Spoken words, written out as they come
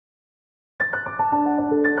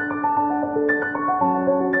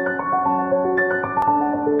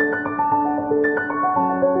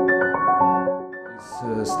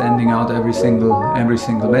Standing out every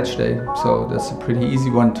single match day, so that's a pretty easy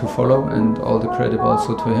one to follow, and all the credit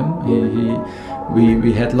also to him.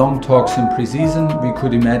 We had long talks in pre-season. We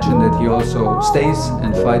could imagine that he also stays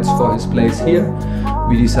and fights for his place here.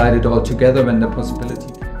 We decided all together when the possibility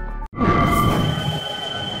came.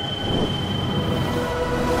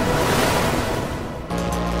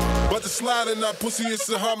 But the slide in that pussy is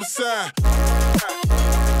a homicide.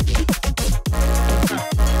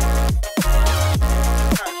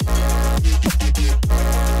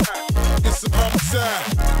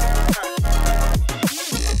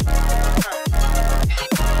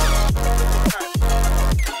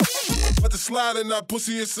 But the slide in that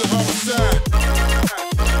pussy is a homicide.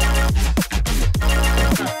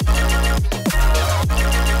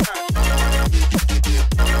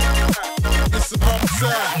 It's a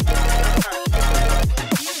homicide.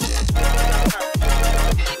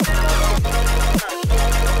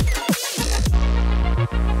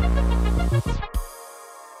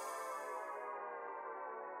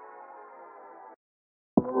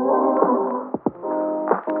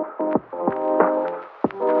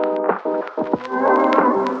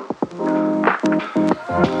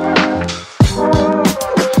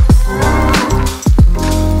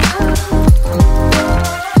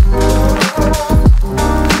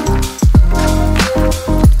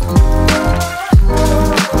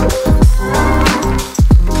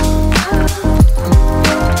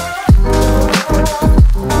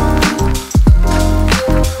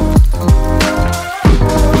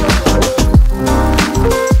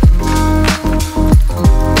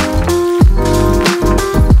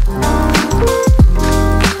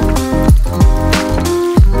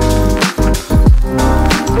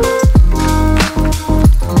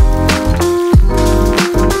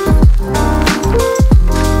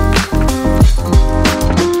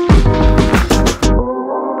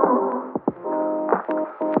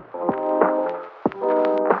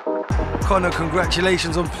 Conor,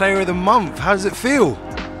 congratulations on Player of the Month. How does it feel?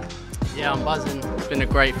 Yeah, I'm buzzing. It's been a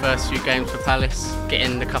great first few games for Palace.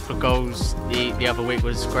 Getting a couple of goals the other week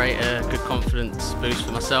was great, a good confidence boost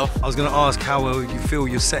for myself. I was going to ask how well you feel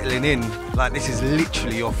you're settling in. Like, this is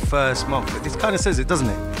literally your first month, but this kind of says it, doesn't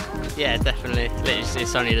it? Yeah, definitely.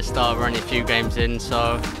 It's only the start, we're only a few games in,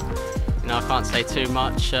 so I can't say too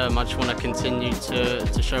much. I just want to continue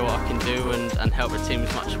to show what I can do and help the team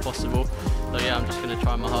as much as possible. So yeah, I'm just going to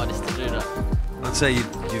try my hardest to do that. I'd say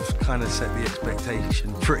you've kind of set the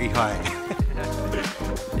expectation pretty high.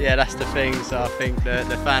 Yeah, that's the thing. So I think the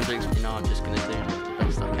fans are, I'm just going to do the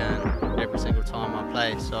best I can every single time I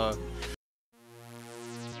play. So.